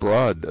sort of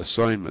broad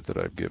assignment that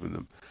I've given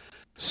them.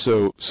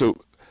 So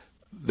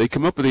they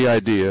come up with the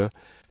idea,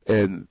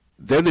 and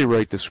then they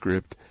write the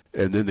script,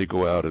 and then they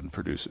go out and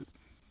produce it.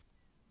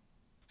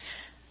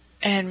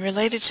 And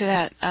related to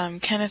that,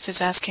 Kenneth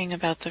is asking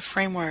about the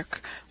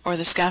framework or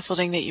the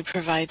scaffolding that you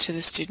provide to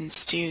the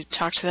students. Do you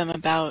talk to them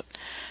about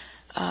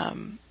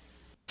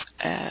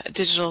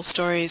digital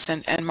stories?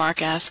 And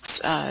Mark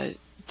asks,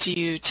 do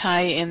you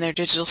tie in their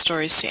digital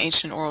stories to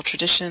ancient oral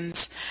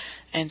traditions?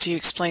 And do you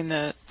explain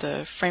the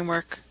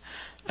framework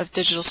of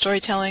digital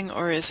storytelling,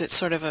 or is it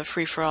sort of a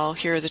free-for-all,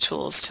 here are the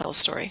tools, tell a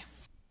story?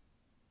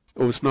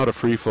 Oh, it's not a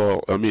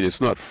free-fall. I mean,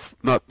 it's not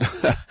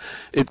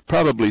it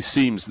probably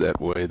seems that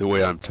way, the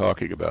way I'm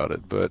talking about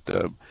it, but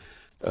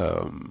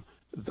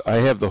I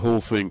have the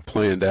whole thing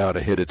planned out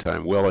ahead of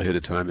time, well ahead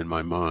of time in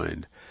my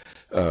mind.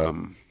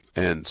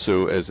 And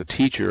so as a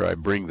teacher, I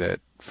bring that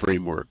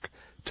framework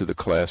to the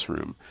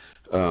classroom.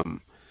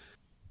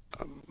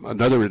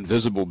 Another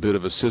invisible bit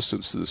of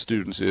assistance to the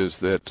students is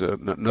that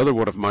another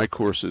one of my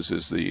courses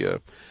is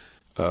the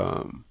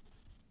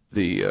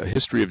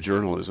history of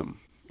journalism.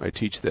 I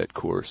teach that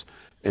course,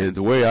 and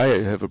the way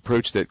I have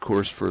approached that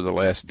course for the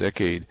last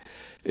decade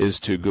is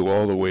to go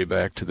all the way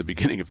back to the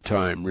beginning of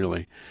time,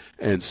 really.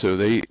 And so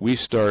we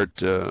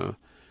start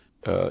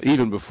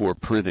even before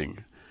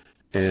printing,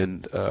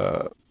 and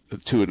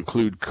to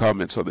include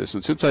comments on this.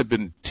 And since I've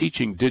been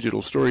teaching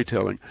digital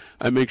storytelling,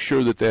 I make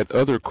sure that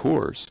other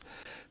course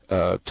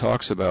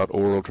talks about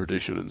oral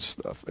tradition and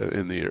stuff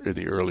in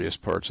the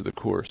earliest parts of the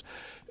course.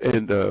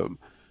 And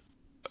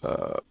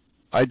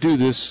I do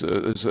this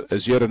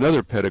as yet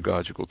another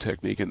pedagogical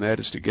technique, and that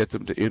is to get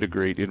them to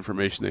integrate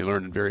information they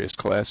learn in various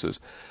classes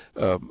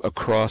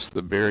across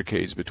the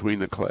barricades between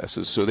the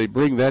classes. So they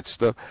bring that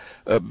stuff.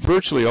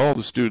 Virtually all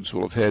the students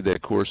will have had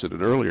that course at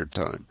an earlier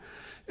time,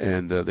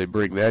 and they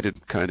bring that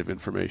kind of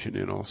information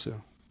in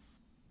also.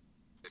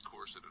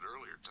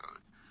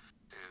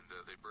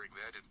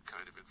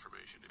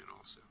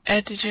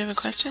 Ed, did you have a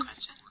question?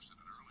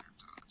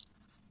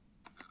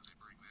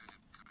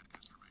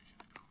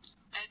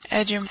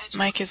 Ed, your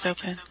mic is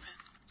open.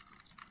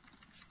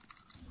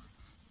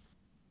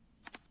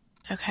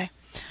 Okay.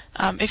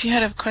 If you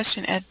had a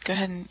question, Ed, go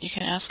ahead and you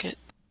can ask it.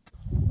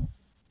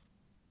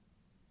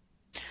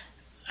 All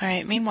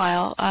right.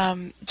 Meanwhile,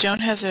 Joan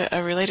has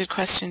a related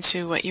question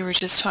to what you were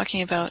just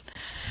talking about,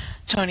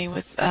 Tony,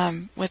 with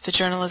the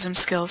journalism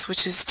skills,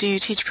 which is, do you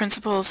teach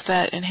principles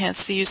that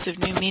enhance the use of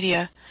new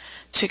media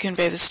to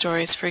convey the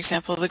stories, for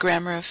example, the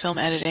grammar of film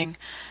editing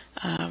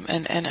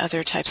and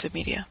other types of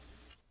media?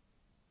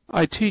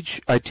 I teach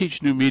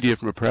new media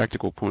from a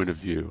practical point of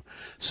view.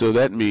 So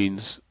that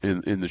means,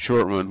 in the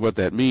short run, what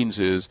that means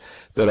is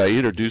that I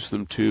introduce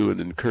them to and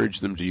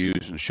encourage them to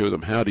use and show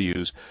them how to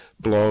use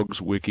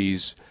blogs,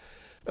 wikis,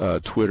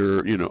 Twitter,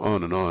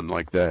 on and on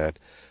like that.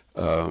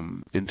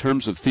 In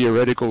terms of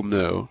theoretical,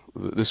 no,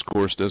 this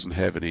course doesn't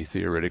have any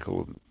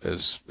theoretical,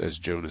 as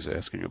Joan is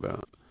asking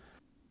about.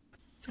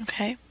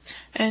 Okay.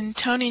 And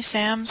Tony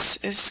Sams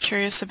is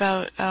curious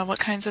about what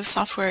kinds of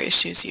software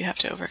issues you have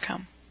to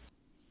overcome.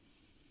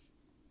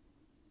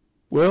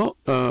 Well,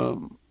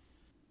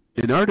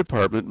 in our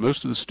department,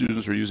 most of the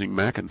students are using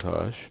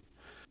Macintosh,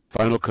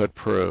 Final Cut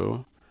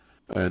Pro,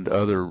 and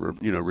other,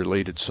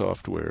 related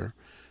software.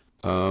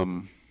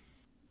 What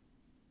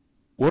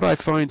I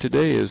find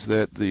today is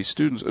that the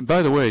students, and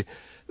by the way,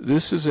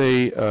 this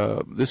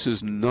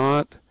is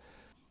not,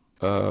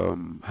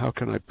 how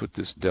can I put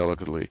this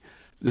delicately?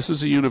 This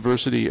is a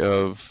university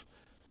of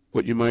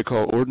what you might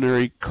call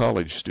ordinary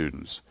college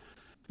students.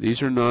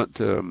 These are not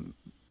the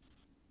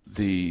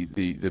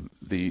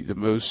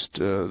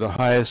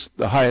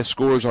highest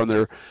scores on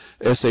their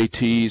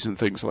SATs and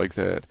things like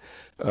that.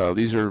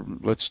 These are,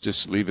 let's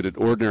just leave it at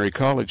ordinary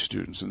college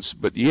students.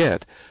 But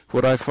yet,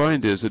 what I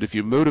find is that if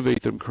you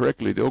motivate them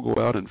correctly, they'll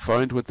go out and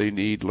find what they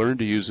need, learn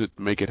to use it,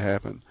 make it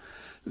happen.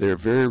 They're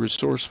very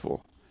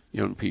resourceful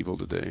young people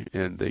today,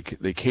 and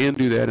they can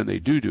do that, and they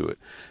do it.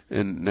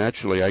 And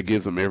naturally, I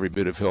give them every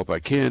bit of help I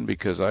can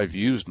because I've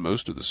used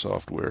most of the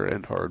software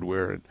and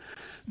hardware and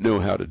know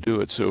how to do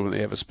it. So when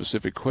they have a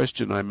specific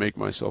question, I make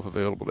myself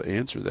available to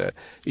answer that,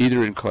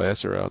 either in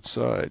class or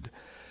outside.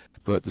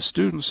 But the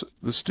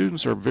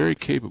students are very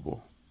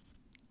capable.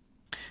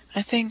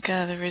 I think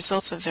the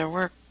results of their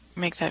work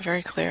make that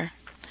very clear.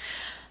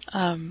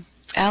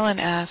 Alan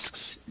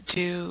asks,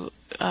 do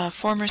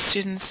former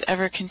students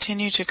ever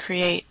continue to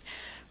create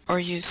or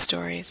use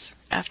stories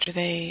after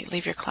they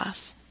leave your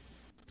class?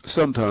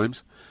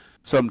 Sometimes.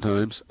 Some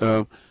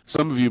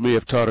of you may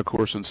have taught a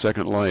course in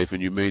Second Life,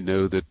 and you may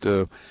know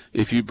that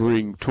if you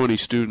bring 20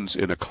 students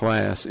in a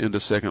class into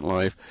Second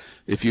Life,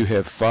 if you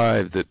have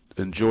 5 that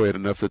enjoy it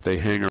enough that they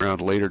hang around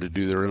later to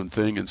do their own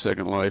thing in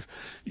Second Life,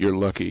 you're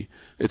lucky.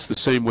 It's the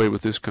same way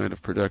with this kind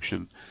of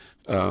production.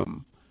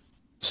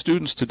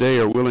 Students today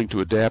are willing to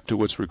adapt to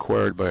what's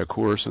required by a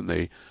course, and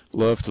they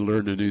love to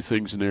learn the new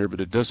things in there, but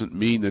it doesn't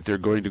mean that they're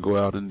going to go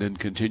out and then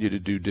continue to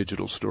do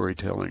digital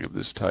storytelling of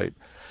this type.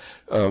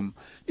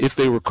 If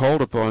they were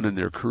called upon in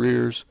their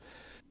careers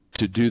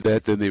to do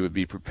that, then they would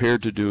be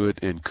prepared to do it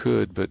and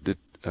could, but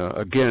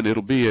again,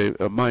 it'll be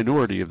a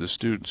minority of the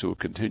students who will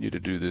continue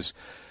to do this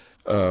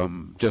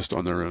just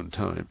on their own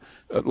time.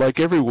 Like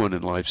everyone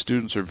in life,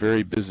 students are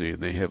very busy and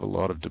they have a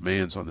lot of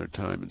demands on their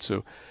time, and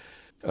so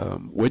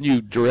when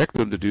you direct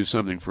them to do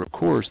something for a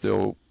course,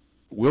 they'll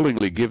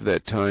willingly give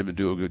that time and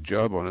do a good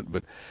job on it,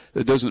 but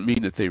that doesn't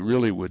mean that they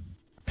really would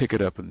pick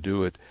it up and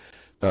do it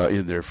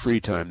in their free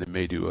time. They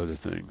may do other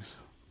things.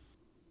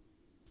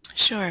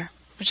 Sure,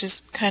 which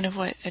is kind of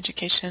what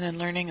education and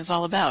learning is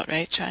all about,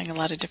 right? Trying a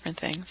lot of different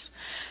things.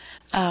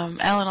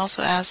 Alan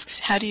also asks,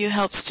 how do you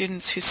help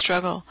students who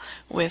struggle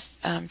with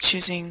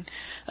choosing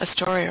a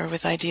story or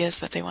with ideas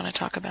that they want to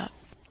talk about?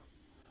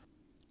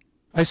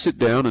 I sit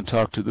down and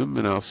talk to them,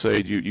 and I'll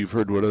say, you've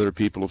heard what other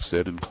people have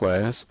said in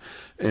class,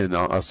 and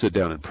I'll sit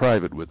down in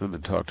private with them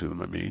and talk to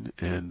them,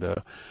 and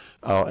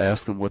I'll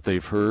ask them what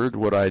they've heard,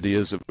 what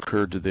ideas have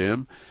occurred to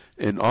them,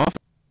 and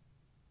often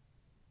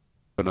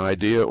an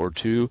idea or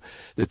two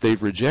that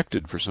they've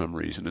rejected for some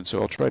reason, and so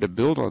I'll try to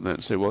build on that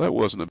and say, well, that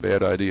wasn't a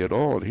bad idea at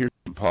all, and here's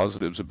some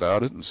positives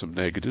about it and some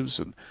negatives,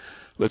 and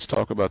let's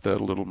talk about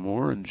that a little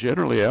more, and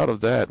generally out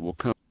of that will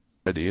come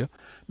an idea,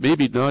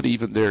 maybe not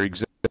even their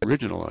exact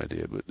original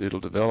idea, but it'll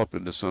develop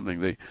into something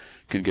they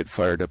can get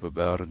fired up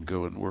about and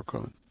go and work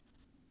on.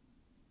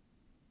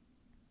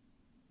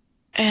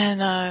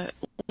 And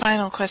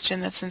final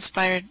question that's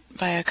inspired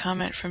by a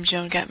comment from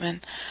Joan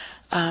Getman.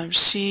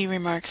 She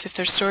remarks, if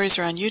their stories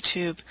are on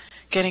YouTube,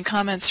 getting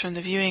comments from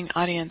the viewing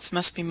audience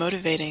must be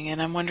motivating,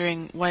 and I'm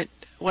wondering what,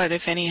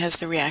 if any, has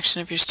the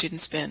reaction of your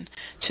students been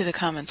to the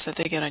comments that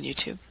they get on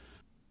YouTube?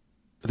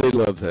 They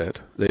love that.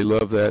 They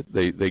love that.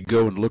 They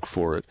go and look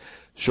for it.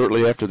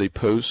 Shortly after they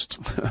post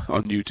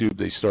on YouTube,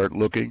 they start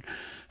looking,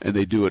 and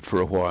they do it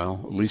for a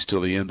while, at least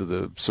till the end of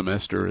the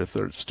semester, if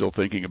they're still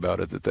thinking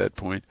about it at that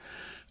point.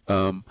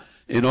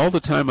 In all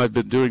the time I've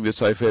been doing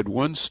this, I've had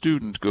one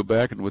student go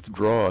back and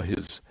withdraw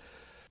his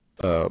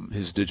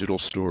digital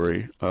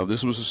story.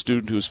 This was a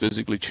student who was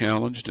physically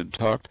challenged and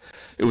talked.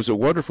 It was a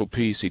wonderful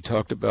piece. He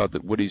talked about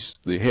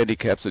the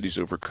handicaps that he's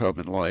overcome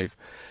in life.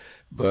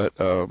 But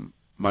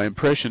my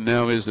impression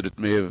now is that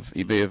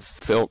he may have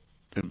felt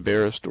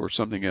embarrassed or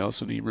something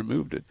else, and he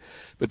removed it.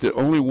 But the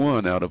only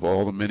one out of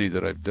all the many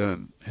that I've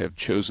done have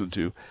chosen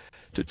to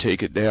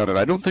take it down. And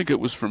I don't think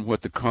it was from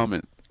what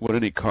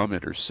any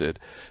commenter said,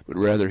 but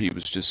rather he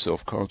was just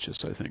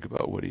self-conscious, I think,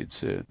 about what he had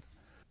said.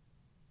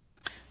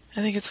 I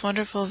think it's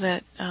wonderful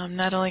that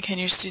not only can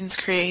your students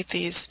create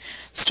these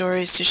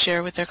stories to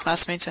share with their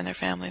classmates and their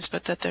families,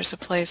 but that there's a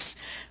place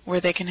where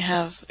they can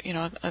have,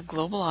 a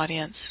global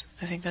audience.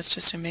 I think that's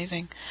just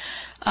amazing.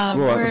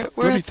 Let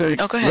me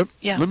thank, oh, go ahead.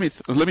 Yeah. Let me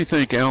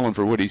thank Alan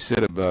for what he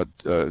said about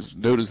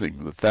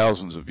noticing the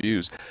thousands of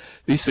views.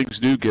 These things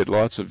do get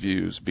lots of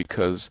views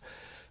because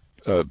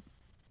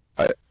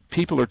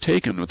people are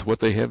taken with what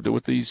they have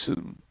what these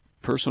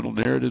personal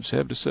narratives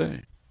have to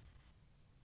say.